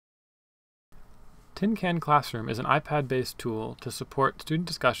Tin Can Classroom is an iPad-based tool to support student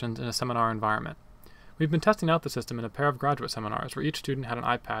discussions in a seminar environment. We've been testing out the system in a pair of graduate seminars where each student had an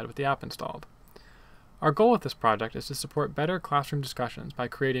iPad with the app installed. Our goal with this project is to support better classroom discussions by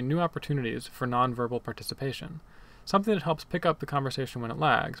creating new opportunities for nonverbal participation, something that helps pick up the conversation when it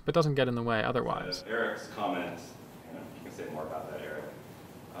lags, but doesn't get in the way otherwise. Eric's comments, you can say more about that, Eric.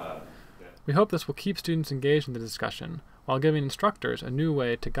 We hope this will keep students engaged in the discussion, while giving instructors a new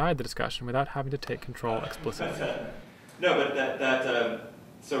way to guide the discussion without having to take control explicitly. No, but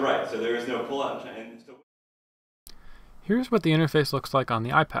so there is no pull-out. Here's what the interface looks like on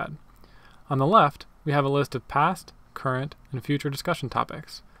the iPad. On the left, we have a list of past, current, and future discussion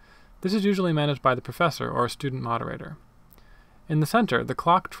topics. This is usually managed by the professor or a student moderator. In the center, the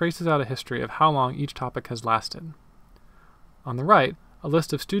clock traces out a history of how long each topic has lasted. On the right, a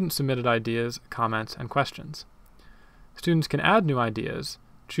list of student-submitted ideas, comments, and questions. Students can add new ideas,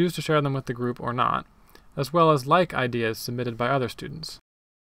 choose to share them with the group or not, as well as like ideas submitted by other students.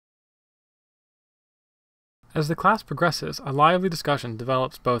 As the class progresses, a lively discussion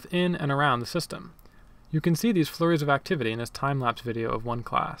develops both in and around the system. You can see these flurries of activity in this time-lapse video of one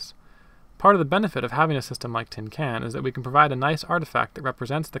class. Part of the benefit of having a system like Tin Can is that we can provide a nice artifact that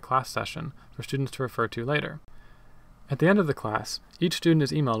represents the class session for students to refer to later. At the end of the class, each student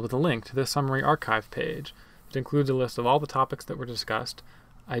is emailed with a link to this summary archive page that includes a list of all the topics that were discussed,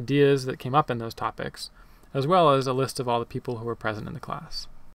 ideas that came up in those topics, as well as a list of all the people who were present in the class.